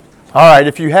All right,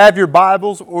 if you have your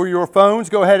Bibles or your phones,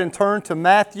 go ahead and turn to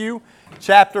Matthew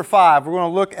chapter 5. We're going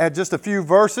to look at just a few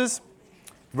verses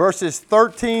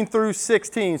 13 through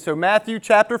 16. So Matthew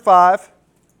chapter 5,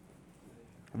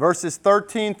 verses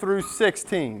 13 through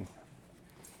 16.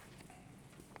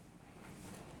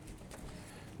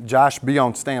 Josh, be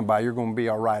on standby. You're going to be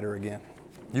our writer again.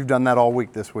 You've done that all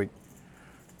week this week.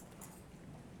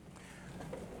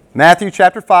 Matthew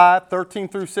chapter 5, 13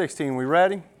 through 16. We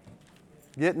ready?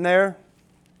 Getting there?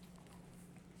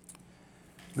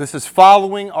 This is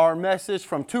following our message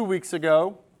from 2 weeks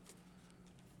ago.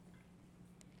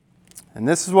 And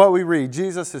this is what we read.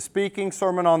 Jesus is speaking,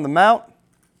 Sermon on the Mount,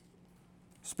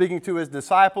 speaking to his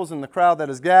disciples and the crowd that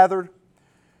is gathered.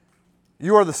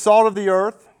 You are the salt of the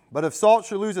earth, but if salt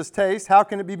should lose its taste, how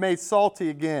can it be made salty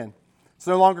again? It's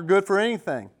no longer good for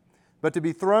anything, but to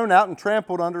be thrown out and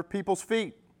trampled under people's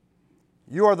feet.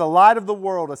 You are the light of the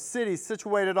world, a city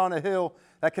situated on a hill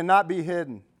that cannot be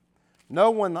hidden. No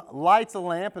one lights a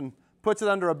lamp and puts it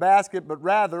under a basket, but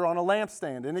rather on a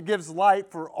lampstand, and it gives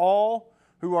light for all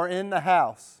who are in the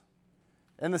house.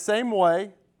 In the same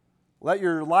way, let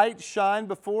your light shine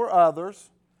before others,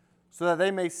 so that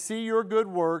they may see your good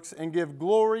works and give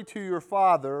glory to your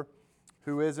Father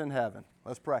who is in heaven.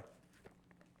 Let's pray.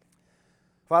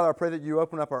 Father, I pray that you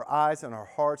open up our eyes and our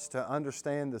hearts to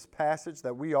understand this passage,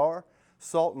 that we are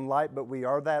salt and light, but we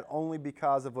are that only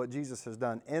because of what Jesus has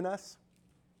done in us.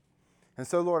 And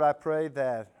so, Lord, I pray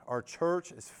that our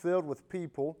church is filled with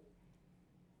people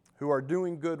who are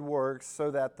doing good works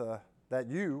so that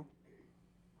you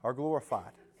are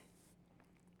glorified.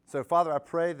 So, Father, I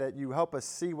pray that you help us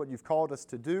see what you've called us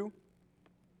to do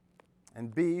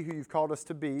and be who you've called us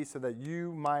to be so that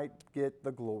you might get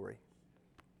the glory.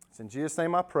 It's in Jesus'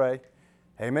 name I pray.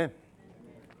 Amen.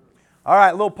 All right,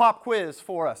 a little pop quiz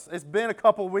for us. It's been a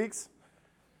couple weeks.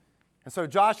 And so,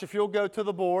 Josh, if you'll go to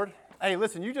the board. Hey,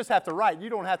 listen, you just have to write. You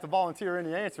don't have to volunteer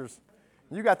any answers.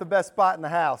 You got the best spot in the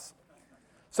house.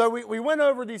 So we went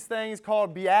over these things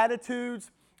called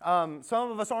Beatitudes. Some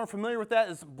of us aren't familiar with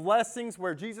that. It's blessings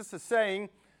where Jesus is saying,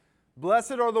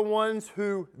 blessed are the ones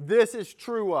who this is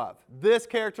true of, this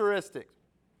characteristic.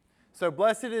 So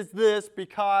blessed is this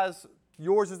because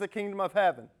yours is the kingdom of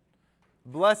heaven.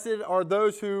 Blessed are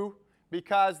those who,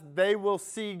 because they will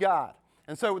see God.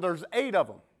 And so there's 8 of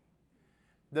them.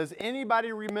 Does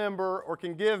anybody remember or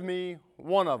can give me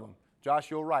one of them? Josh,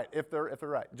 you'll write if they're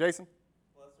right. Jason?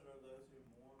 Blessed are those who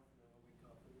mourn, for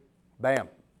they will be comforted. Bam.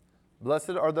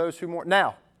 Blessed are those who mourn.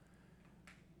 Now,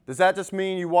 does that just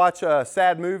mean you watch a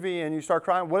sad movie and you start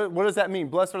crying? What does that mean?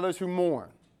 Blessed are those who mourn.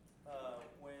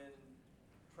 When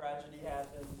tragedy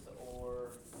happens or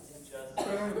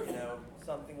injustice,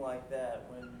 something like that,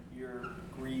 when you're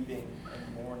grieving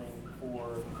and mourning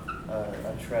for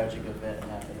a tragic event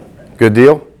happening. Good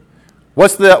deal.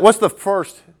 What's the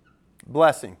first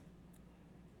blessing?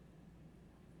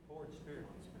 Poor in spirit.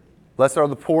 Blessed are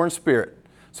the poor in spirit.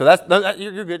 So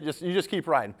you're good. You just keep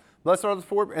writing. Blessed are the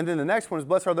poor, and then the next one is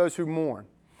blessed are those who mourn.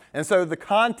 And so the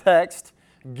context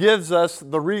gives us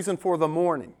the reason for the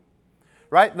mourning,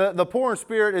 right? The poor in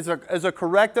spirit is a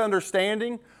correct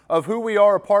understanding of who we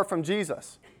are apart from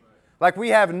Jesus. Like we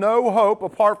have no hope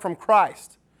apart from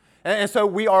Christ. And so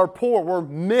we are poor, we're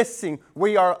missing,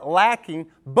 we are lacking,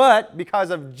 but because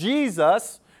of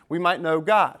Jesus, we might know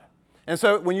God. And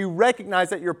so when you recognize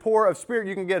that you're poor of spirit,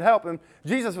 you can get help. And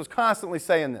Jesus was constantly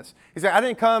saying this. He said, I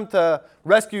didn't come to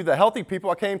rescue the healthy people,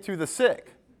 I came to the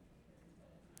sick.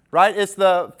 Right? It's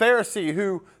the Pharisee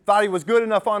who thought he was good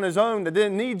enough on his own that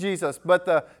didn't need Jesus, but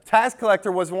the tax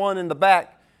collector was one in the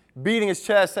back beating his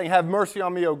chest saying, have mercy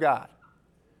on me, O God.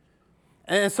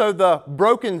 And so the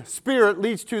broken spirit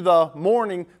leads to the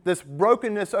mourning, this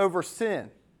brokenness over sin.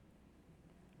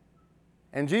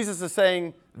 And Jesus is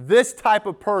saying, this type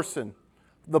of person,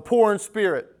 the poor in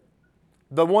spirit,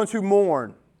 the ones who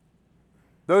mourn,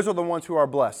 those are the ones who are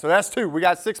blessed. So that's 2. We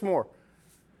got 6 more.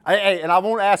 And I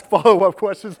won't ask follow-up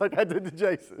questions like I did to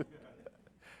Jason.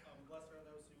 Blessed are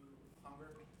those who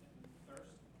hunger and thirst.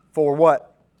 For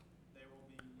what? They will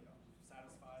be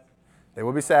satisfied. They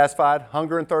will be satisfied.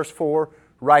 Hunger and thirst for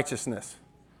righteousness,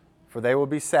 for they will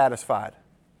be satisfied.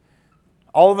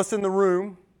 All of us in the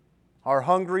room are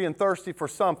hungry and thirsty for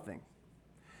something.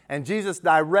 And Jesus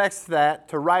directs that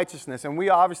to righteousness. And we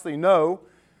obviously know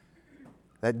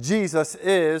that Jesus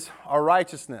is our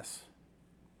righteousness.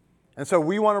 And so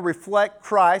we want to reflect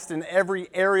Christ in every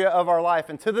area of our life.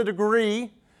 And to the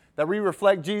degree that we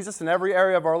reflect Jesus in every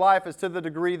area of our life is to the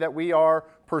degree that we are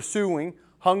pursuing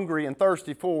hungry and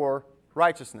thirsty for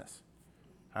righteousness.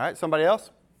 All right, somebody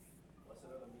else? Blessed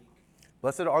are the meek.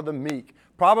 Blessed are the meek.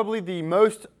 Probably the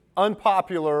most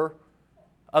unpopular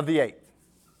of the 8.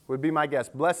 would be my guess.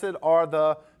 Blessed are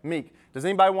the meek. Does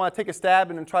anybody want to take a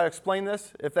stab and try to explain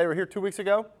this if they were here 2 weeks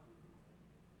ago?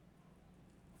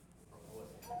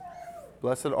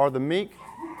 Blessed are the meek.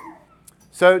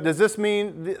 So does this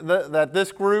mean that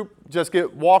this group just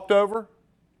get walked over?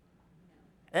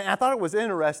 And I thought it was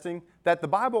interesting that the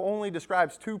Bible only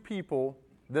describes two people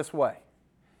this way.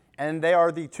 And they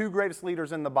are the two greatest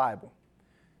leaders in the Bible.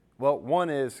 Well, one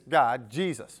is God,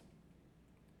 Jesus.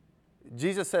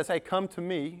 Jesus says, hey, come to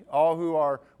me, all who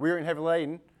are weary and heavy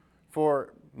laden,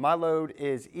 for my load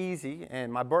is easy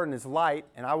and my burden is light,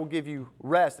 and I will give you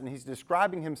rest. And he's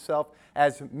describing himself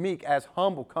as meek, as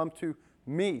humble. Come to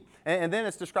me. And then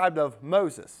it's described of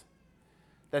Moses,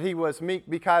 that he was meek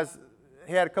because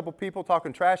he had a couple people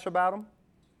talking trash about him.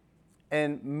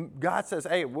 And God says,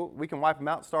 hey, we can wipe them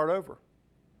out and start over.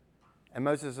 And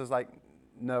Moses is like,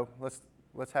 no,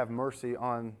 let's have mercy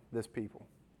on this people.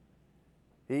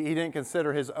 He didn't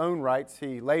consider his own rights.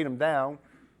 He laid them down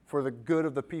for the good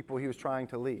of the people he was trying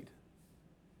to lead.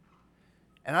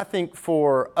 And I think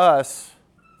for us,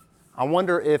 I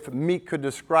wonder if meek could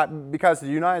describe, because the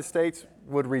United States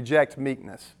would reject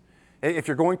meekness. If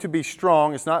you're going to be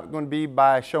strong, it's not going to be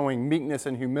by showing meekness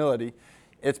and humility.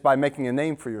 It's by making a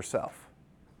name for yourself.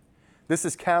 This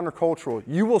is countercultural.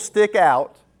 You will stick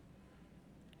out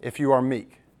if you are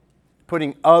meek,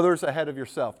 putting others ahead of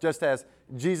yourself, just as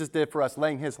Jesus did for us,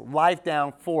 laying his life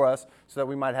down for us so that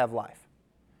we might have life.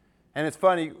 And it's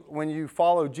funny, when you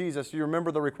follow Jesus, you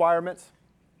remember the requirements?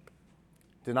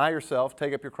 Deny yourself,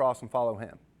 take up your cross, and follow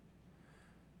him.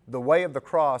 The way of the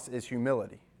cross is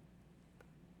humility.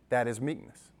 That is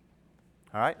meekness.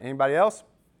 All right, anybody else?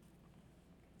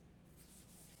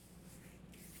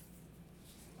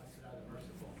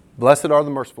 Blessed are the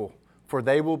merciful, for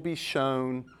they will be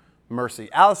shown mercy.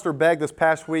 Alistair Begg this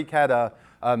past week had a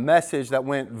message that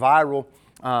went viral,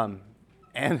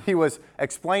 and he was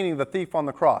explaining the thief on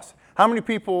the cross. How many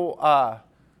people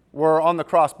were on the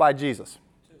cross by Jesus?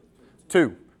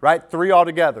 Two, right? 3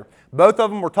 altogether. Both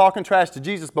of them were talking trash to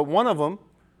Jesus, but one of them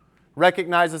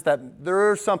recognizes that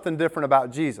there's something different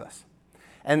about Jesus.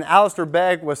 And Alistair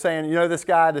Begg was saying, you know, this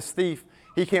guy, this thief,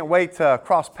 he can't wait to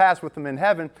cross paths with him in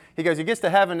heaven. He goes, he gets to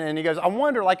heaven and he goes, I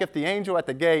wonder, like, if the angel at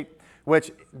the gate,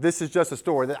 which this is just a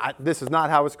story, this is not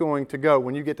how it's going to go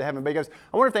when you get to heaven. But he goes,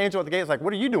 I wonder if the angel at the gate is like,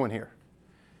 what are you doing here?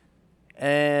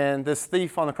 And this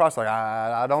thief on the cross is like,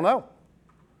 I don't know.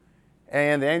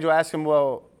 And the angel asks him,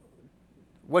 well,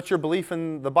 what's your belief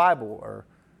in the Bible? Or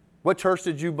what church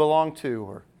did you belong to?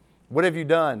 Or what have you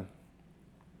done?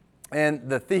 And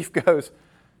the thief goes,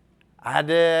 I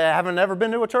haven't ever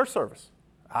been to a church service.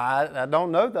 I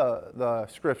don't know the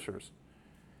scriptures.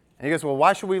 And he goes, well,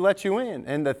 why should we let you in?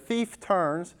 And the thief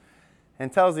turns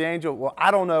and tells the angel, well,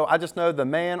 I don't know. I just know the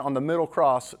man on the middle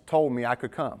cross told me I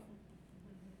could come.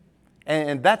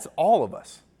 And that's all of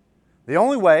us. The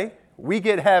only way we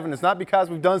get heaven is not because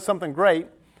we've done something great,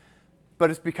 but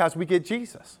it's because we get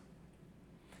Jesus.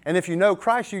 And if you know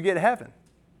Christ, you get heaven.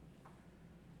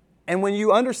 And when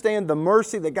you understand the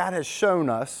mercy that God has shown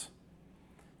us,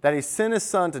 that he sent his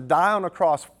son to die on a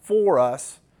cross for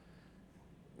us,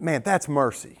 man, that's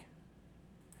mercy.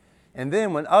 And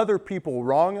then when other people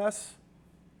wrong us,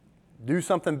 do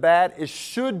something bad, it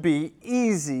should be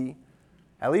easy,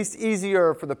 at least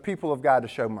easier for the people of God to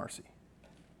show mercy.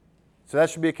 So that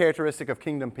should be a characteristic of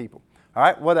kingdom people. All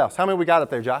right, what else? How many we got up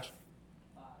there, Josh?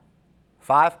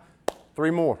 5?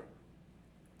 3 more.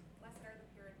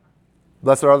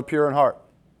 Blessed are the pure in heart.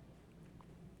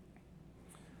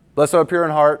 Blessed are the pure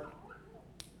in heart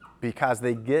because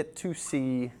they get to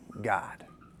see God.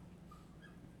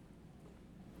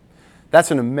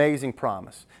 That's an amazing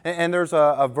promise. And there's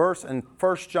a verse in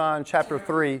 1 John chapter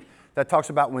 3 that talks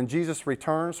about when Jesus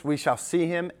returns, we shall see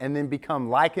him and then become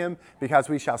like him because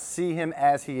we shall see him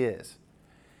as he is.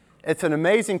 It's an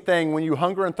amazing thing when you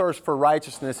hunger and thirst for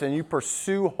righteousness and you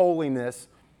pursue holiness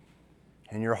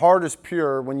and your heart is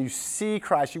pure. When you see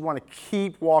Christ, you want to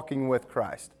keep walking with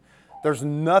Christ. There's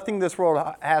nothing this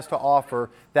world has to offer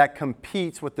that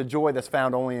competes with the joy that's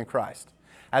found only in Christ.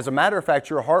 As a matter of fact,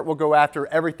 your heart will go after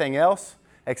everything else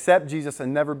except Jesus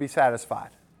and never be satisfied.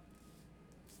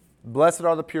 Blessed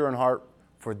are the pure in heart,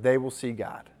 for they will see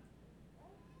God.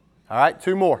 All right,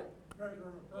 2 more.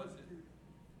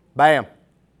 Bam.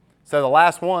 So the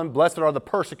last one, blessed are the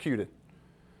persecuted.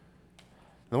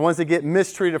 The ones that get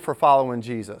mistreated for following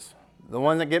Jesus. The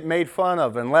ones that get made fun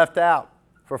of and left out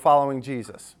for following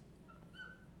Jesus.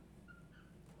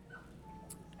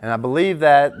 And I believe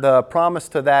that the promise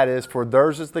to that is, for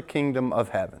theirs is the kingdom of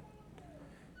heaven.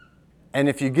 And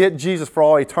if you get Jesus for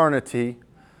all eternity,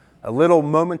 a little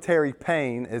momentary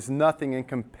pain is nothing in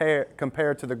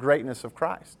compared to the greatness of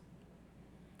Christ.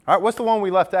 All right, what's the one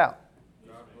we left out?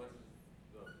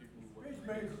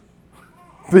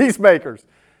 Peacemakers.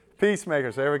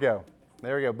 Peacemakers. There we go.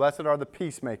 There we go. Blessed are the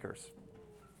peacemakers.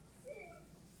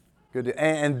 Good.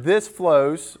 And this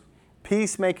flows,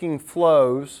 peacemaking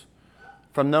flows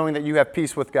from knowing that you have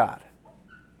peace with God.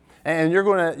 And you're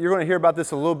going to hear about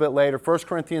this a little bit later. 1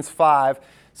 Corinthians 5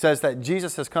 says that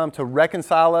Jesus has come to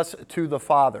reconcile us to the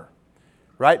Father.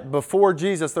 Right? Before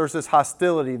Jesus, there's this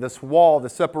hostility, this wall, the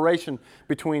separation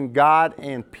between God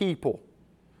and people.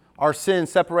 Our sin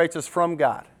separates us from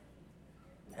God.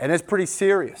 And it's pretty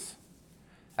serious.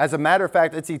 As a matter of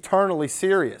fact, it's eternally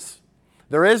serious.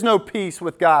 There is no peace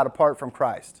with God apart from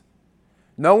Christ.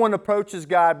 No one approaches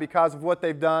God because of what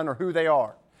they've done or who they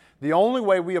are. The only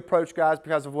way we approach God is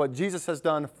because of what Jesus has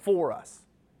done for us.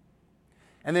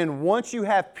 And then once you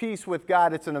have peace with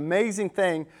God, it's an amazing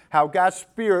thing how God's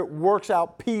Spirit works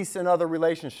out peace in other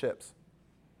relationships.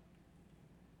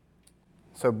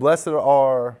 So blessed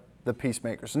are the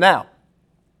peacemakers. Now,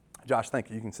 Josh, thank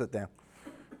you. You can sit down.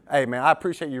 Hey, man, I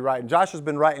appreciate you writing. Josh has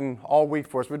been writing all week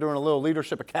for us. We're doing a little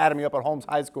leadership academy up at Holmes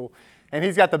High School, and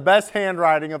he's got the best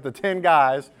handwriting of the 10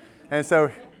 guys. And so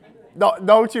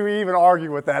don't you even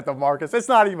argue with that, though, Marcus. It's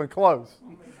not even close.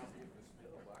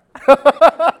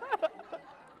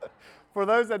 For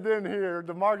those that didn't hear,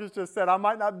 DeMarcus just said, I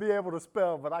might not be able to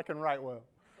spell, but I can write well.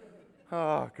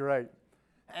 Oh, great.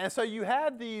 And so you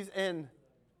have these, and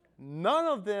none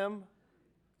of them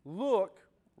look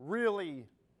really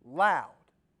loud.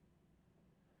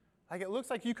 Like, it looks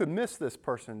like you could miss this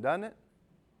person, doesn't it?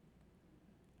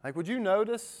 Like, would you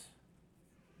notice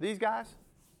these guys?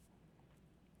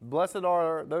 Blessed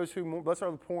are those who, blessed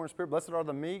are the poor in spirit, blessed are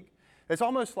the meek. It's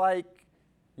almost like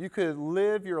you could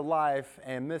live your life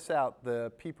and miss out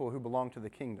the people who belong to the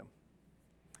kingdom.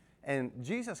 And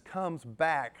Jesus comes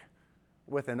back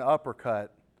with an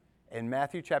uppercut in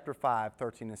Matthew chapter 5,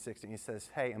 13 and 16. He says,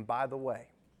 hey, and by the way,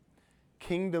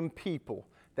 kingdom people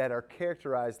that are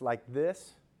characterized like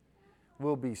this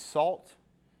will be salt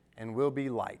and will be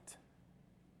light.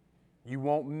 You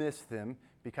won't miss them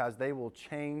because they will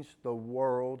change the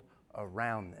world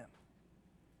around them.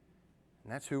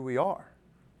 And that's who we are.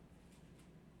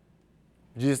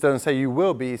 Jesus doesn't say you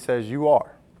will be, he says you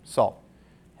are salt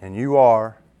and you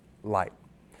are light.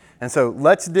 And so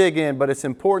let's dig in, but it's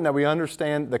important that we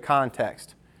understand the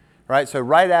context. Right? So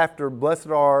right after blessed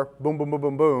are, boom, boom, boom,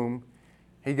 boom, boom,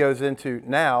 he goes into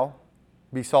now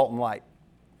be salt and light.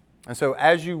 And so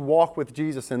as you walk with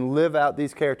Jesus and live out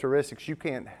these characteristics, you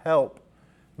can't help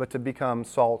but to become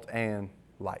salt and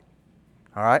light.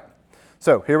 All right?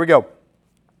 So here we go.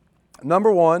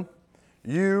 Number one,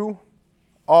 you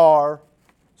are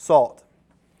salt.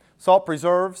 Salt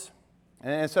preserves.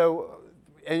 And so,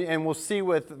 and we'll see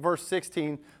with verse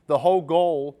 16, the whole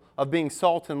goal of being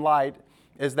salt and light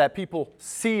is that people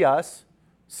see us,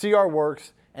 see our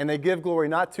works, and they give glory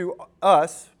not to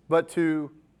us, but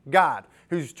to God,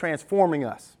 who's transforming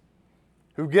us,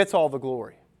 who gets all the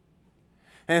glory.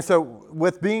 And so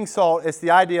with being salt, it's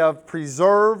the idea of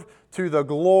preserve to the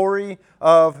glory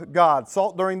of God.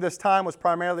 Salt during this time was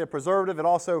primarily a preservative. It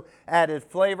also added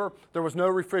flavor. There was no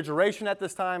refrigeration at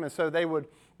this time, and so they would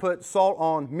put salt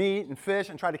on meat and fish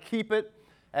and try to keep it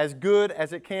as good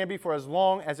as it can be for as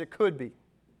long as it could be.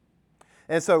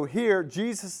 And so here,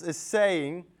 Jesus is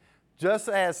saying, just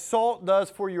as salt does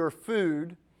for your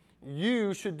food,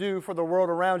 you should do for the world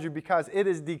around you because it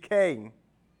is decaying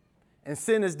and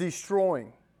sin is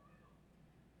destroying.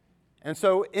 And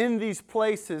so in these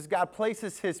places, God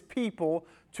places His people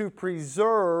to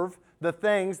preserve the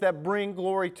things that bring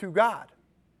glory to God.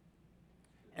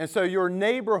 And so your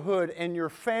neighborhood and your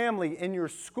family and your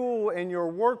school and your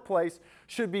workplace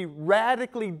should be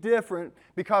radically different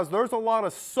because there's a lot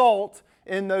of salt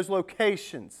in those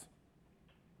locations.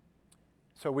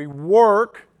 So we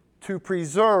work to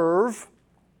preserve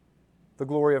the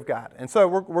glory of God. And so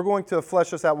we're going to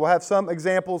flesh this out. We'll have some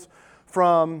examples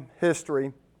from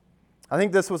history. I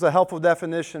think this was a helpful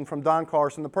definition from Don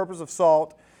Carson. The purpose of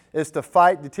salt is to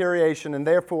fight deterioration, and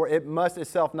therefore it must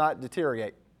itself not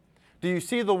deteriorate. Do you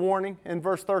see the warning in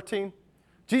verse 13?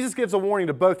 Jesus gives a warning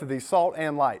to both of these, salt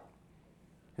and light.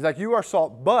 He's like, you are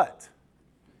salt, but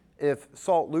if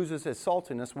salt loses its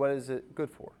saltiness, what is it good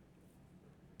for?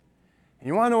 And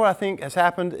you want to know what I think has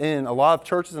happened in a lot of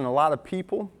churches and a lot of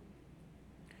people?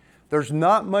 There's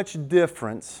not much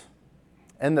difference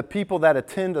in the people that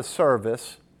attend a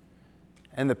service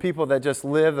and the people that just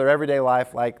live their everyday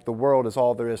life like the world is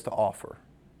all there is to offer.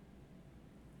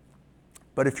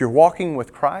 But if you're walking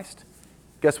with Christ,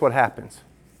 guess what happens?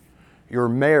 Your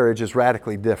marriage is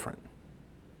radically different.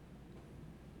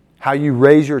 How you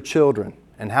raise your children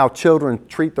and how children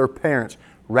treat their parents,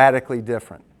 radically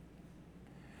different.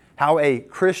 how a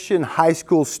Christian high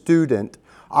school student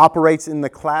operates in the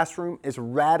classroom is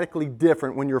radically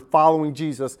different when you're following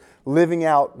Jesus, living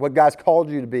out what God's called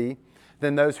you to be,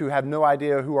 than those who have no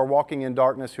idea, who are walking in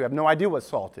darkness, who have no idea what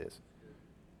salt is.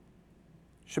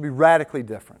 Should be radically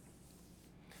different.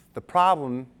 The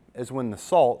problem is when the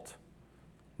salt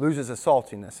loses its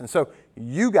saltiness. And so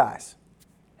you guys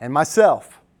and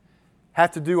myself have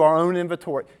to do our own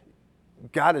inventory.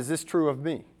 God, is this true of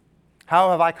me? How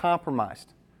have I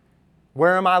compromised?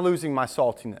 Where am I losing my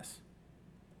saltiness?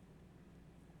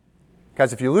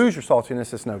 Because if you lose your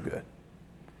saltiness, it's no good.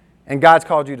 And God's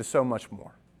called you to so much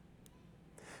more.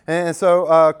 And so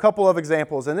a couple of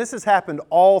examples, and this has happened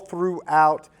all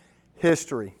throughout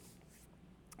history.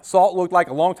 Salt looked like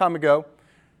a long time ago,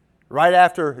 right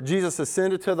after Jesus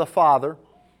ascended to the Father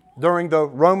during the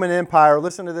Roman Empire.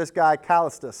 Listen to this guy,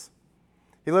 Callistus.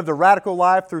 He lived a radical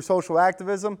life through social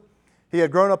activism. He had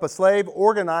grown up a slave,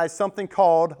 organized something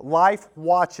called life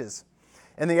watches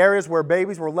in the areas where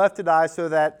babies were left to die so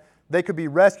that they could be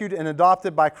rescued and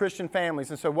adopted by Christian families.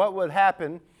 And so what would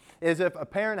happen is if a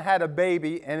parent had a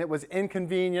baby and it was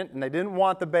inconvenient and they didn't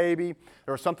want the baby,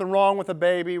 there was something wrong with the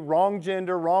baby, wrong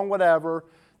gender, wrong whatever,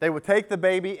 they would take the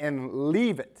baby and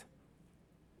leave it.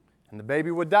 And the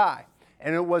baby would die.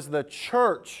 And it was the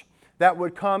church that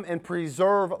would come and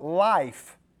preserve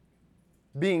life,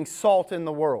 being salt in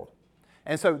the world.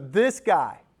 And so this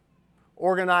guy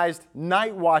organized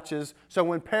night watches so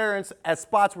when parents at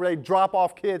spots where they drop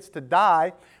off kids to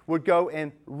die would go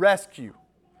and rescue.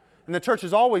 And the church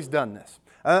has always done this.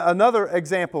 Another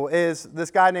example is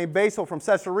this guy named Basil from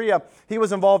Caesarea. He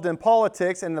was involved in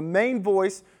politics and the main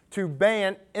voice to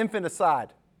ban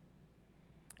infanticide.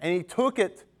 And he took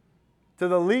it to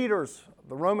the leaders of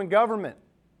the Roman government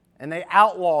and they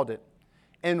outlawed it.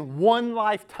 In one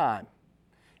lifetime,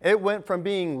 it went from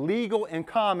being legal and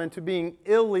common to being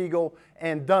illegal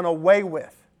and done away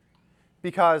with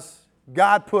because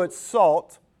God put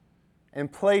salt in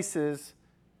places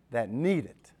that need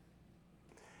it.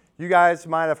 You guys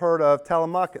might have heard of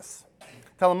Telemachus.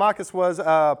 Telemachus was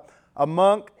a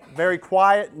monk, very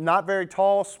quiet, not very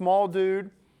tall, small dude.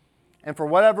 And for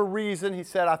whatever reason, he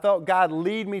said, I felt God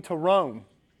lead me to Rome.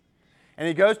 And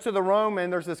he goes to the Rome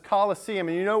and there's this Colosseum.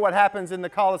 And you know what happens in the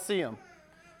Colosseum?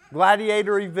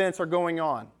 Gladiator events are going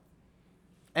on.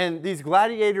 And these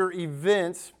gladiator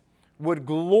events would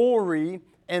glory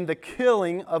in the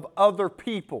killing of other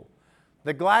people.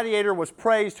 The gladiator was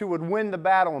praised who would win the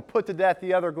battle and put to death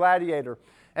the other gladiator.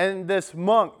 And this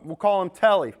monk, we'll call him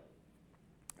Telly,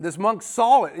 this monk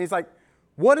saw it and he's like,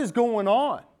 what is going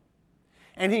on?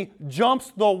 And he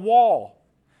jumps the wall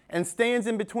and stands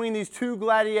in between these two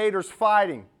gladiators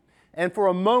fighting. And for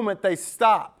a moment they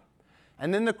stop.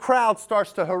 And then the crowd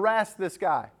starts to harass this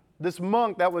guy, this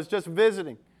monk that was just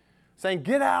visiting, saying,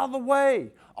 get out of the way,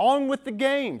 on with the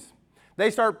games. They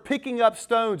start picking up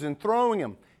stones and throwing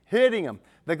them, hitting him.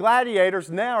 The gladiators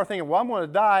now are thinking, well, I'm going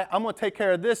to die. I'm going to take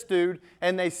care of this dude.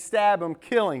 And they stab him,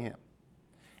 killing him.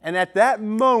 And at that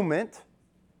moment,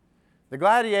 the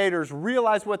gladiators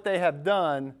realize what they have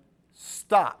done,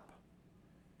 stop,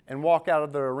 and walk out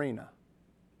of the arena.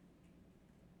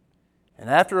 And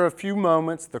after a few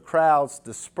moments, the crowds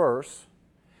disperse.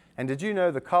 And did you know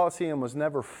the Colosseum was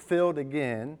never filled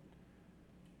again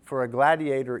for a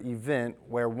gladiator event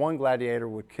where one gladiator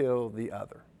would kill the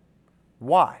other?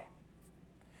 Why?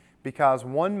 Because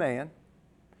one man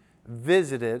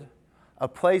visited a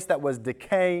place that was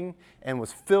decaying and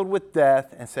was filled with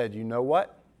death and said, you know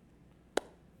what?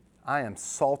 I am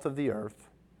salt of the earth.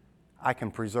 I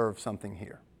can preserve something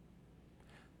here.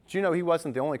 Did you know he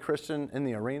wasn't the only Christian in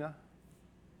the arena?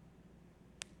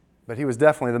 But he was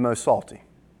definitely the most salty.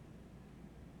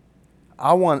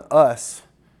 I want us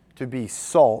to be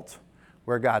salt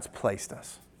where God's placed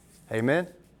us. Amen?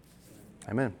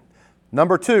 Amen.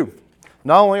 Number 2,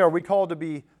 not only are we called to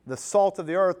be the salt of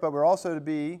the earth, but we're also to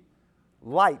be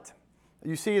light.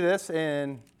 You see this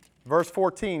in verse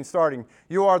 14 starting.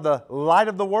 You are the light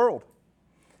of the world.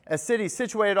 A city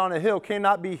situated on a hill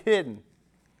cannot be hidden.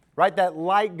 Right? That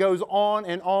light goes on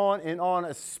and on and on,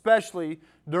 especially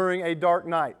during a dark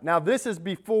night. Now, this is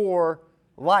before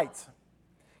lights.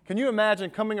 Can you imagine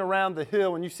coming around the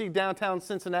hill and you see downtown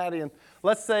Cincinnati and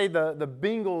let's say the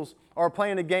Bengals are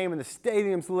playing a game and the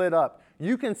stadium's lit up.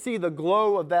 You can see the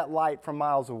glow of that light from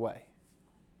miles away.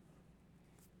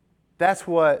 That's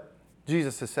what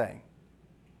Jesus is saying.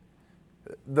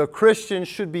 The Christian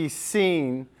should be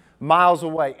seen miles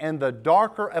away. And the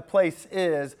darker a place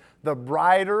is, the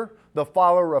brighter the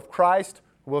follower of Christ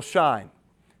will shine.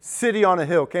 City on a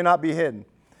hill cannot be hidden.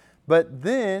 But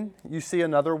then you see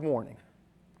another warning.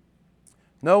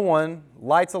 No one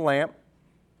lights a lamp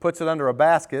puts it under a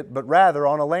basket, but rather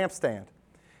on a lampstand.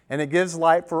 And it gives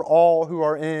light for all who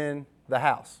are in the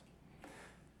house.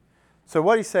 So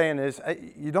what he's saying is,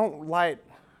 you don't light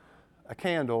a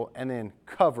candle and then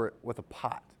cover it with a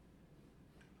pot.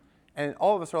 And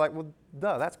all of us are like, well,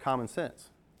 duh, that's common sense.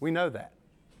 We know that.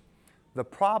 The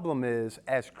problem is,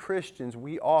 as Christians,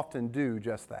 we often do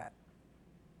just that.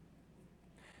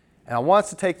 And I want us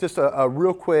to take just a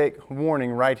real quick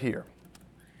warning right here.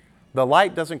 The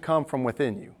light doesn't come from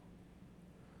within you.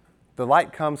 The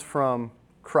light comes from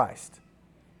Christ.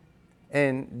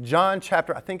 In John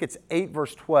chapter, I think it's 8,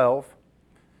 verse 12,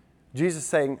 Jesus is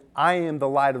saying, I am the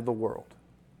light of the world.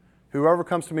 Whoever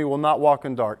comes to me will not walk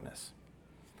in darkness.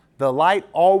 The light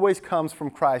always comes from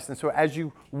Christ. And so as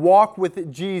you walk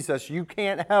with Jesus, you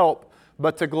can't help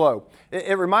but to glow.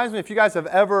 It reminds me if you guys have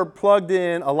ever plugged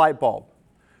in a light bulb,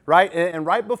 right? And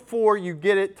right before you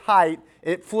get it tight,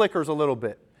 it flickers a little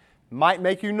bit. Might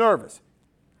make you nervous.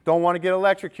 Don't want to get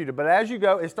electrocuted. But as you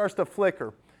go, it starts to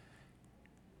flicker.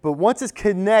 But once it's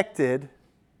connected,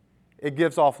 it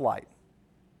gives off light.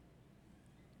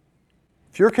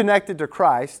 If you're connected to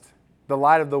Christ, the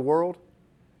light of the world,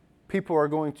 people are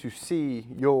going to see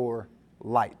your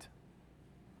light.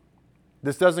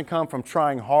 This doesn't come from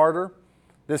trying harder.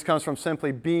 This comes from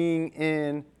simply being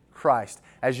in Christ.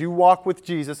 As you walk with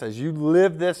Jesus, as you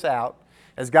live this out,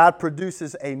 as God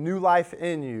produces a new life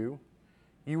in you,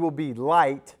 you will be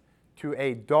light to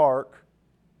a dark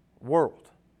world.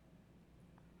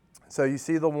 So you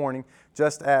see the warning,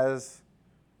 just as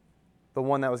the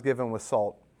one that was given with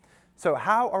salt. So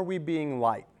how are we being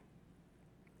light?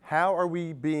 How are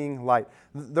we being light?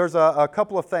 There's a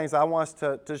couple of things I want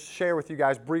us to share with you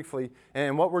guys briefly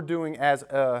and what we're doing as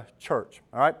a church.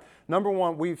 All right. Number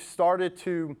one, we've started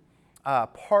to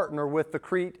partner with the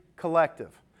Crete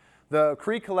Collective. The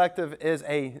Crete Collective is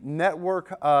a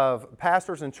network of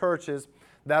pastors and churches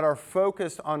that are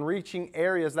focused on reaching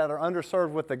areas that are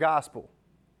underserved with the gospel.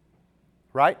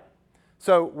 Right?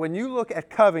 So when you look at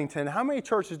Covington, how many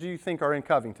churches do you think are in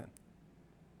Covington?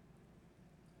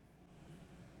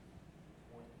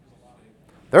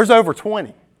 There's over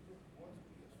 20.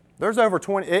 There's over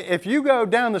 20. If you go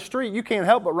down the street, you can't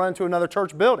help but run into another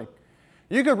church building.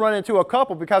 You could run into a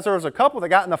couple because there was a couple that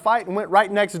got in a fight and went right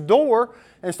next door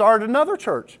and started another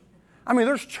church. I mean,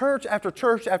 there's church after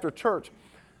church after church.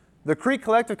 The Crete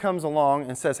Collective comes along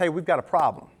and says, hey, we've got a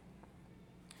problem.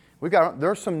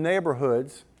 There's some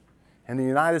neighborhoods in the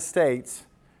United States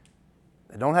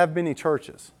that don't have many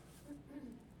churches.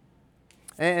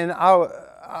 And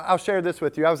I'll share this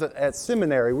with you. I was at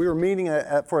seminary. We were meeting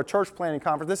for a church planning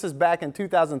conference. This is back in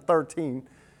 2013.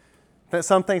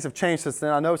 Some things have changed since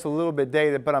then. I know it's a little bit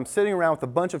dated, but I'm sitting around with a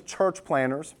bunch of church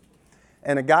planners,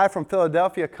 and a guy from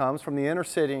Philadelphia comes from the inner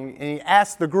city, and he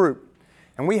asks the group,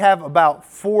 and we have about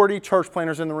 40 church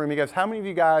planners in the room. He goes, how many of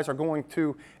you guys are going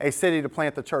to a city to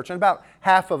plant the church? And about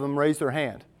half of them raised their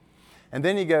hand. And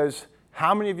then he goes,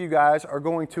 how many of you guys are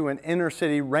going to an inner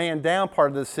city, ran down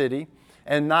part of the city,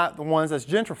 and not the ones that's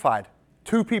gentrified?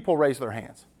 2 people raised their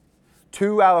hands.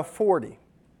 2 out of 40.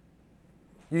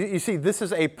 You see, this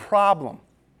is a problem.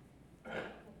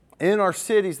 In our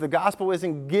cities, the gospel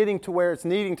isn't getting to where it's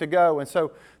needing to go. And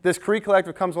so this Crete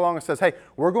Collective comes along and says, hey,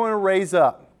 we're going to raise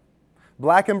up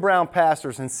black and brown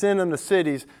pastors and send them to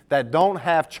cities that don't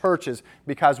have churches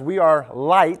because we are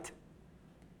light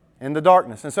in the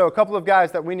darkness. And so a couple of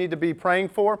guys that we need to be praying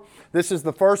for. This is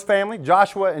the first family,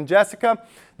 Joshua and Jessica.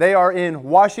 They are in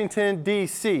Washington,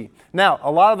 D.C. Now, a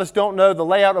lot of us don't know the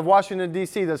layout of Washington,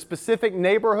 D.C. The specific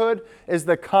neighborhood is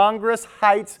the Congress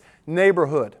Heights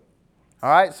neighborhood. All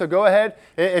right, so go ahead.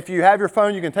 If you have your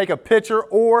phone, you can take a picture,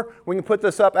 or we can put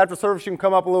this up after service. You can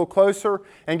come up a little closer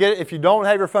and get it. If you don't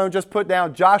have your phone, just put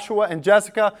down Joshua and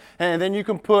Jessica, and then you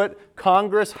can put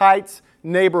Congress Heights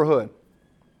neighborhood.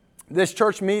 This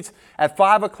church meets at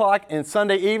 5 o'clock in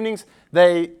Sunday evenings.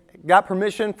 They got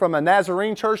permission from a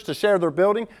Nazarene church to share their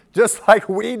building, just like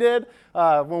we did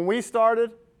when we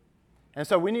started. And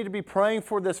so we need to be praying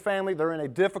for this family. They're in a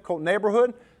difficult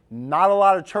neighborhood. Not a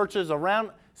lot of churches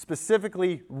around,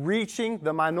 specifically reaching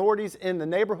the minorities in the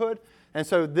neighborhood. And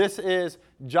so this is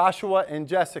Joshua and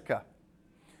Jessica.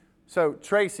 So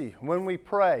Tracy, when we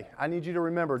pray, I need you to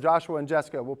remember Joshua and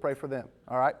Jessica. We'll pray for them.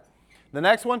 All right. The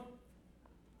next one.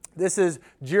 This is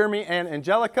Jeremy and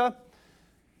Angelica.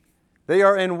 They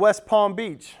are in West Palm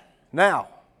Beach. Now,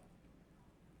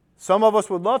 some of us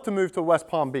would love to move to West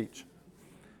Palm Beach,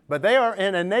 but they are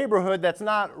in a neighborhood that's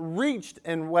not reached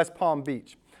in West Palm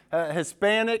Beach.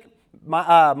 Hispanic,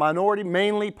 minority,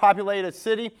 mainly populated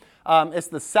city. It's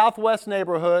the southwest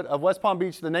neighborhood of West Palm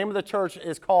Beach. The name of the church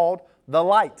is called The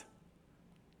Light.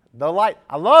 The Light.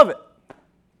 I love it.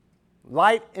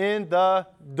 Light in the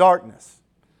darkness.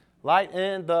 Light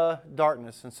in the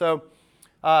darkness. And so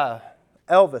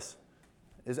Elvis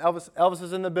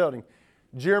is in the building.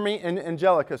 Jeremy and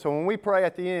Angelica. So when we pray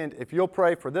at the end, if you'll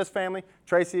pray for this family,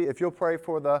 Tracy, if you'll pray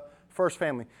for the first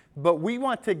family. But we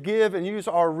want to give and use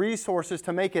our resources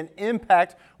to make an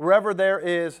impact wherever there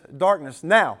is darkness.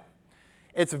 Now,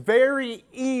 it's very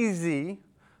easy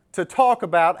to talk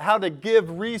about how to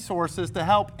give resources to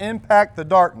help impact the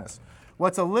darkness.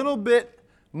 What's a little bit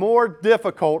more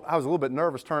difficult, I was a little bit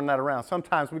nervous turning that around.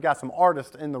 Sometimes we got some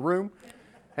artists in the room,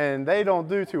 and they don't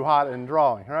do too hot in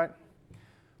drawing, right?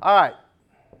 All right.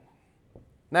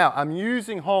 Now, I'm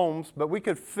using homes, but we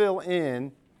could fill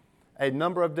in a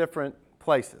number of different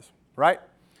places, right?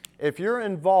 If you're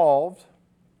involved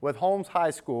with Holmes High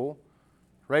School,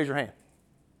 raise your hand.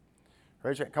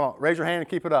 Raise your hand. Come on, raise your hand and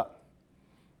keep it up.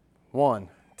 1,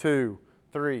 2,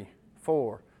 3,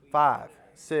 4, 5,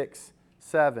 6,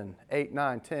 7, 8,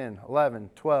 9, 10, 11,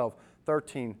 12,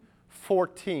 13,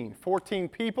 14. 14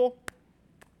 people.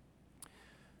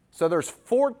 So there's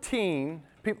 14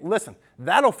 people. Listen,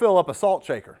 that'll fill up a salt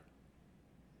shaker.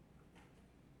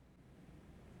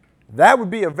 That would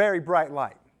be a very bright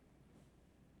light.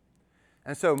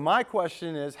 And so my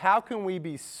question is, how can we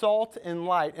be salt and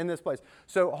light in this place?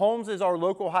 So Holmes is our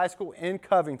local high school in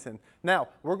Covington. Now,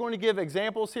 we're going to give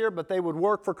examples here, but they would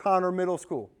work for Conner Middle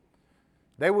School.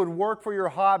 They would work for your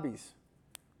hobbies,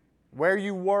 where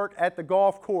you work at the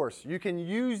golf course. You can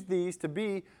use these to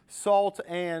be salt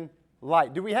and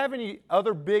light. Do we have any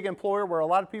other big employer where a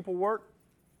lot of people work?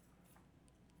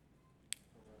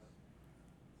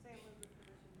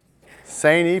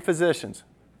 St. E. Physicians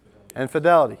and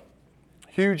Fidelity.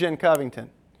 Huge in Covington.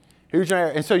 Huge in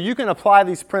area. And so you can apply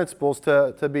these principles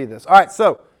to be this. All right,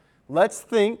 so let's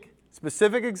think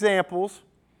specific examples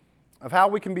of how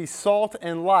we can be salt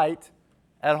and light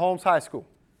at Holmes High School.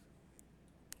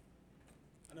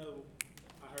 I know,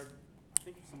 I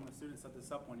think some of the students set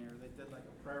this up one year. They did like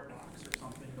a prayer box or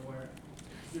something to where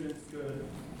students could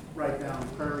write down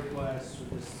prayer requests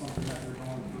or just something that they're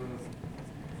going through.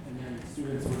 And then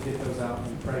students would get those out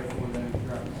and pray for them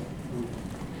throughout the week.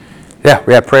 Yeah,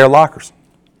 we had prayer lockers.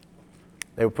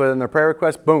 They would put in their prayer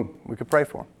request, boom, we could pray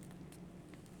for them.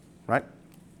 Right?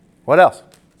 What else?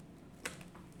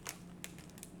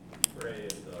 Pray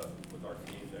with our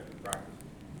teams after practice.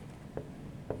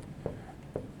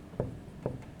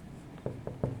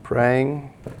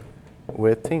 Praying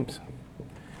with teams.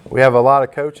 We have a lot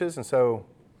of coaches, and so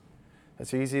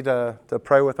it's easy to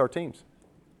pray with our teams.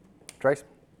 Trace?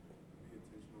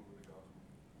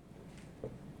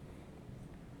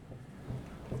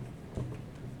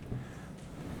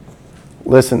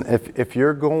 Listen, if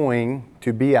you're going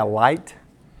to be a light,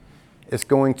 it's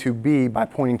going to be by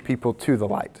pointing people to the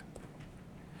light.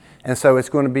 And so it's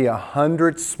going to be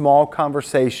 100 small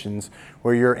conversations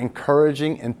where you're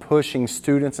encouraging and pushing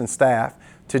students and staff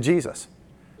to Jesus.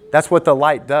 That's what the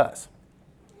light does.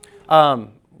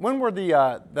 When were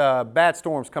the bad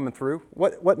storms coming through?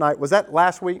 What night? Was that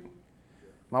last week?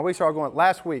 My weeks are all going.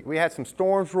 Last week, we had some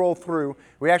storms roll through.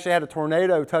 We actually had a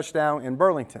tornado touchdown in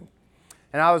Burlington.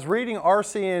 And I was reading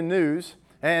RCN News,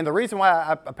 and the reason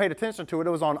why I paid attention to it, it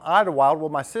was on Idlewild. Well,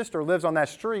 my sister lives on that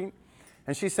street,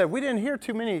 and she said, we didn't hear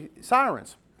too many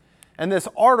sirens. And this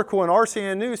article in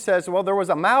RCN News says, well, there was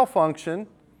a malfunction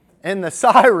in the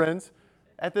sirens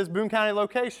at this Boone County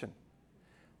location.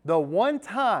 The one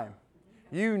time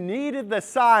you needed the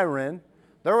siren,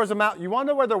 there was you want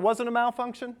to know where there wasn't a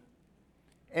malfunction?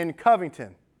 In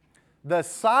Covington. The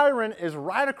siren is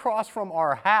right across from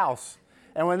our house.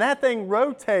 And when that thing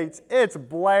rotates, it's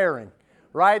blaring,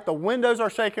 right? The windows are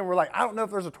shaking. We're like, I don't know if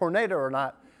there's a tornado or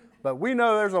not, but we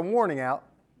know there's a warning out.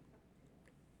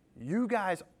 You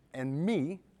guys and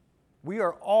me, we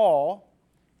are all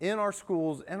in our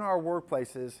schools, in our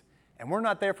workplaces, and we're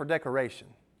not there for decoration.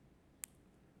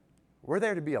 We're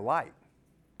there to be a light.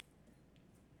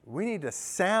 We need to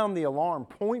sound the alarm,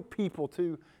 point people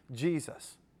to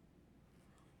Jesus.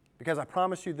 Because I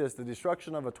promise you this, the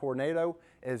destruction of a tornado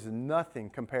is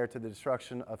nothing compared to the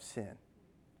destruction of sin.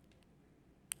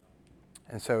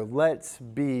 And so let's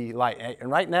be light.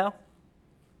 And right now,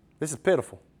 this is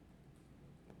pitiful.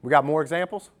 We got more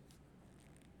examples?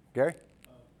 Gary? Just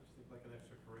think like an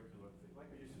extracurricular, like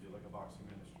we used to do, like a boxing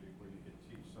ministry, where you could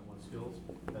teach someone skills,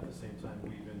 at the same time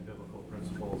weave in biblical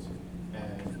principles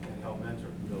and help mentor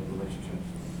and build relationships.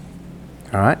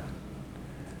 All right.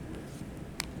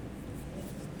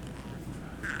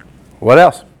 What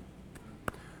else?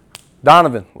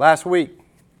 Donovan, last week,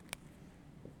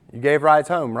 you gave rides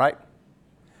home, right?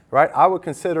 Right? I would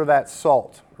consider that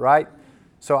salt, right?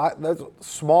 So those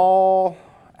small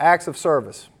acts of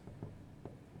service.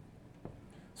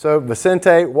 So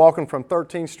Vicente, walking from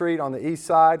 13th Street on the east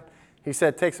side, he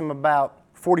said it takes him about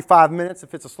 45 minutes.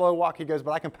 If it's a slow walk, he goes,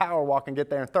 but I can power walk and get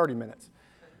there in 30 minutes.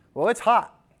 Well, it's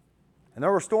hot, and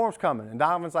there were storms coming, and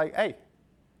Donovan's like, hey,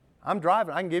 I'm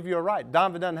driving. I can give you a ride.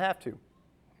 Donovan doesn't have to.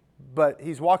 But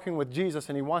he's walking with Jesus,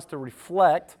 and he wants to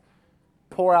reflect,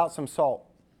 pour out some salt.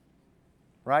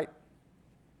 Right?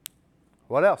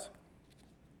 What else?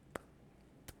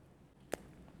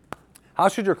 How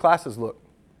should your classes look?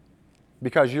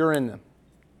 Because you're in them.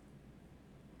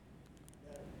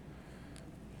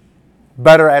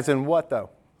 Better as in what, though?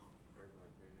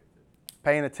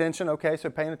 Paying attention. Okay,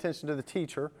 so paying attention to the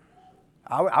teacher.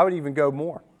 I would even go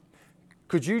more.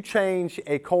 Could you change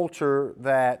a culture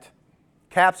that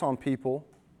caps on people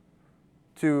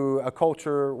to a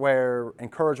culture where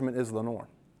encouragement is the norm?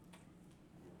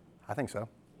 I think so.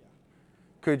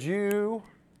 Could you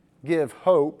give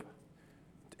hope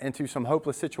into some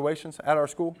hopeless situations at our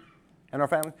school and our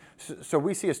family? So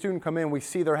we see a student come in, we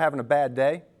see they're having a bad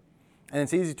day, and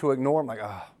it's easy to ignore them, like,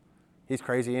 oh, he's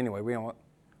crazy anyway. We don't want.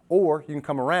 Or you can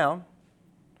come around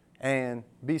and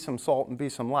be some salt and be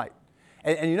some light.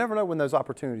 And you never know when those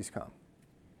opportunities come,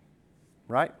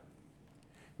 right?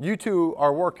 You two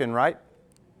are working, right?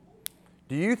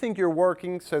 Do you think you're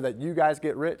working so that you guys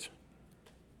get rich?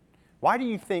 Why do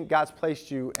you think God's placed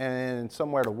you in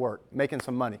somewhere to work, making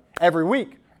some money every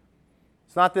week?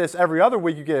 It's not this every other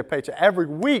week you get a paycheck. Every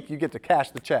week you get to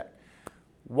cash the check.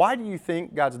 Why do you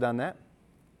think God's done that?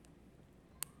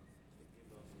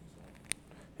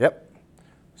 Yep.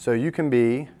 So you can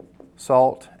be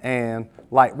salt and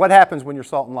light. What happens when you're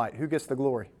salt and light? Who gets the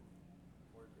glory?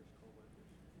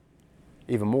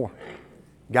 Even more.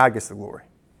 God gets the glory.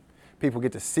 People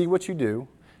get to see what you do,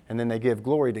 and then they give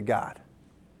glory to God.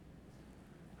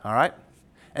 All right?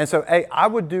 And so, hey, I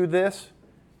would do this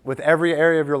with every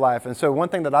area of your life. And so one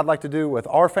thing that I'd like to do with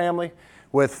our family,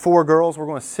 with 4 girls, we're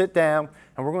going to sit down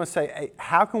and we're going to say, hey,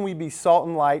 how can we be salt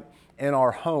and light in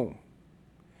our home?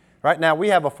 Right now, we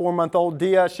have a 4-month-old,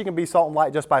 Dia. She can be salt and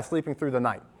light just by sleeping through the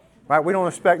night. Right? We don't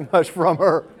expect much from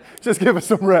her. Just give us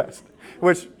some rest,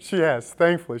 which she has,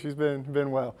 thankfully. She's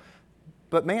been well.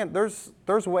 But, man,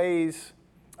 there's ways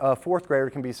a 4th grader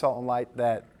can be salt and light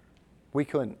that we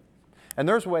couldn't. And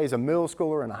there's ways a middle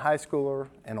schooler and a high schooler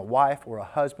and a wife or a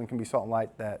husband can be salt and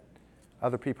light that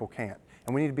other people can't.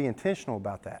 And we need to be intentional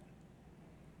about that.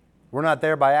 We're not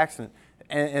there by accident.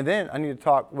 And then I need to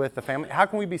talk with the family. How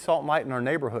can we be salt and light in our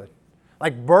neighborhood?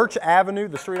 Like Birch Avenue,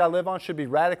 the street I live on, should be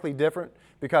radically different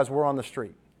because we're on the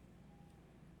street.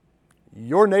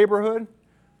 Your neighborhood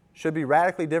should be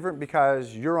radically different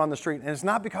because you're on the street. And it's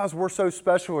not because we're so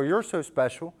special or you're so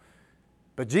special,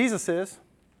 but Jesus is.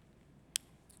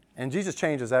 And Jesus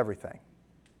changes everything.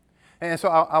 And so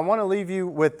I want to leave you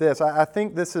with this. I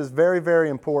think this is very, very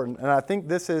important. And I think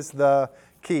this is the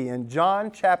key. In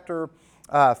John chapter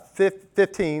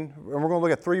 15, and we're going to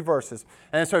look at 3 verses.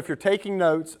 And so if you're taking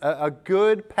notes, a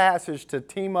good passage to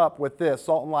team up with this,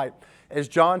 salt and light, is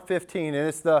John 15. And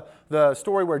it's the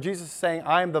story where Jesus is saying,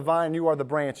 I am the vine, you are the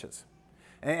branches.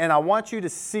 And I want you to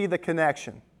see the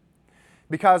connection.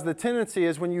 Because the tendency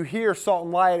is when you hear salt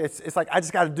and light, it's like, I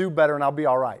just got to do better and I'll be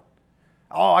all right.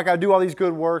 Oh, I got to do all these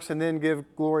good works and then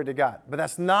give glory to God. But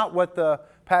that's not what the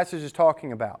passage is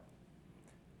talking about.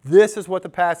 This is what the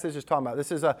passage is talking about.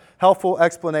 This is a helpful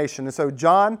explanation. And so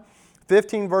John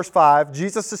 15, verse 5,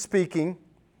 Jesus is speaking.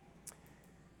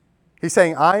 He's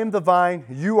saying, I am the vine,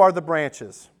 you are the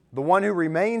branches. The one who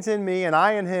remains in me and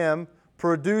I in him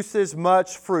produces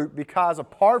much fruit, because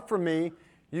apart from me,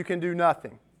 you can do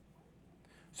nothing.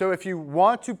 So if you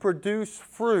want to produce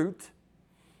fruit,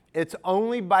 it's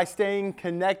only by staying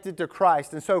connected to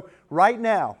Christ. And so right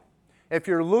now, if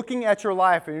you're looking at your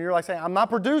life and you're like saying, I'm not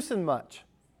producing much,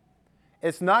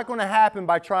 it's not going to happen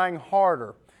by trying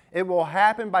harder. It will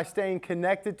happen by staying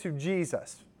connected to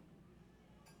Jesus.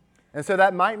 And so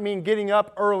that might mean getting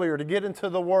up earlier to get into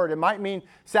the Word. It might mean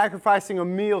sacrificing a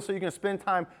meal so you can spend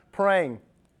time praying.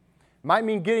 It might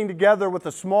mean getting together with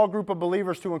a small group of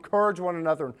believers to encourage one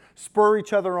another and spur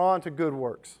each other on to good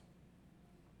works.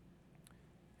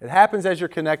 It happens as you're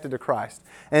connected to Christ.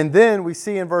 And then we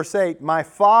see in verse 8, my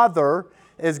Father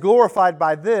is glorified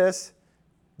by this,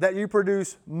 that you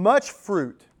produce much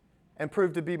fruit and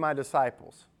prove to be my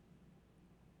disciples.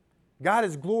 God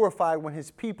is glorified when His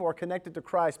people are connected to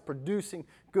Christ, producing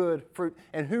good fruit.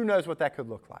 And who knows what that could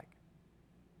look like?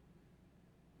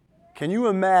 Can you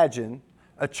imagine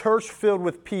a church filled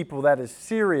with people that is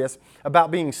serious about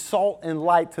being salt and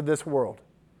light to this world?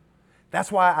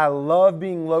 That's why I love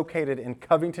being located in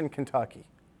Covington, Kentucky.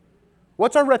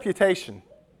 What's our reputation?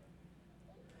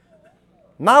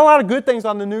 Not a lot of good things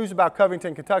on the news about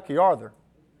Covington, Kentucky, are there?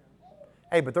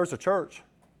 Hey, but there's a church.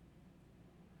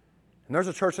 And there's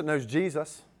a church that knows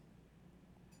Jesus.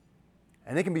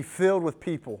 And it can be filled with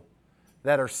people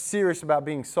that are serious about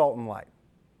being salt and light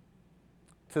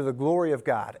to the glory of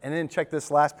God. And then check this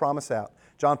last promise out.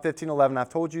 John 15:11, I've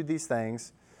told you these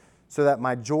things so that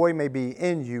my joy may be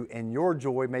in you and your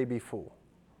joy may be full.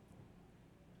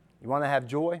 You want to have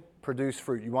joy? Produce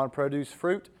fruit. You want to produce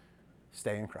fruit?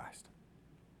 Stay in Christ.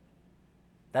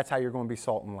 That's how you're going to be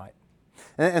salt and light.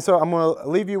 And so I'm going to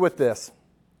leave you with this.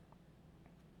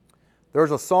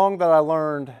 There's a song that I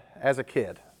learned as a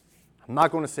kid. I'm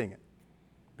not going to sing it,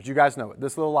 but you guys know it.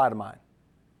 This little light of mine,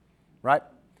 right?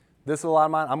 This little light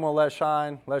of mine, I'm going to let it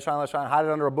shine, let it shine, let it shine. Hide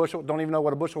it under a bushel. Don't even know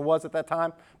what a bushel was at that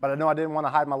time, but I know I didn't want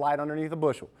to hide my light underneath a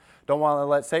bushel. Don't want to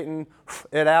let Satan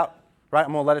it out, right?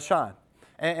 I'm going to let it shine.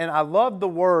 And I love the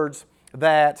words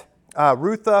that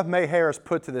Rutha May Harris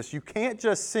put to this. You can't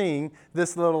just sing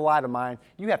this little light of mine.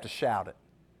 You have to shout it.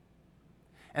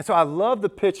 And so I love the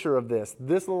picture of this.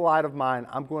 This little light of mine,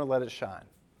 I'm going to let it shine.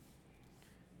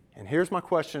 And here's my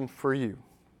question for you.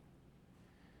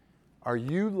 Are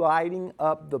you lighting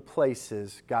up the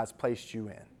places God's placed you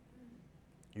in?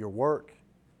 Your work,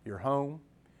 your home,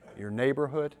 your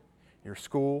neighborhood, your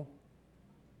school?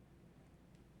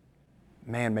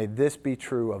 Man, may this be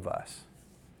true of us.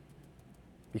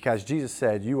 Because Jesus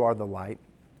said, you are the light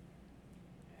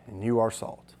and you are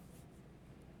salt.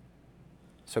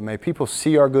 So may people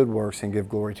see our good works and give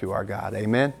glory to our God.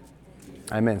 Amen?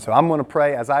 Amen. So I'm going to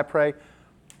pray. As I pray,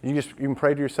 you can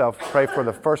pray to yourself. Pray for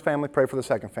the first family. Pray for the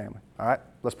second family. All right?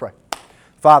 Let's pray.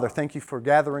 Father, thank you for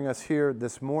gathering us here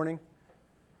this morning.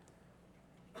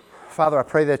 Father, I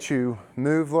pray that you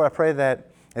move. Lord, I pray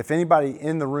that if anybody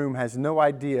in the room has no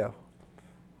idea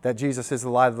that Jesus is the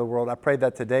light of the world, I pray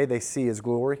that today they see His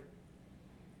glory,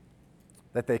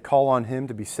 that they call on Him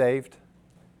to be saved.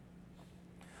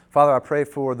 Father, I pray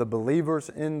for the believers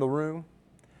in the room,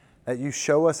 that you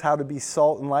show us how to be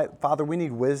salt and light. Father, we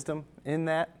need wisdom in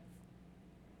that.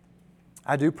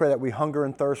 I do pray that we hunger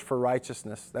and thirst for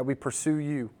righteousness, that we pursue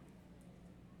you.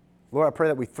 Lord, I pray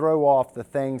that we throw off the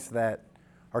things that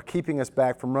are keeping us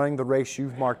back from running the race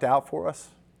you've marked out for us.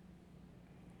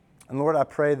 And Lord, I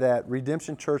pray that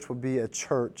Redemption Church will be a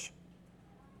church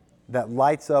that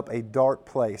lights up a dark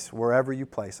place wherever you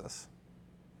place us,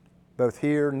 both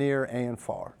here, near, and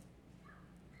far.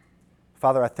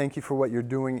 Father, I thank you for what you're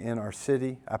doing in our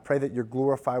city. I pray that you're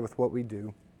glorified with what we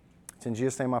do. It's in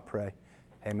Jesus' name I pray.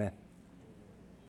 Amen.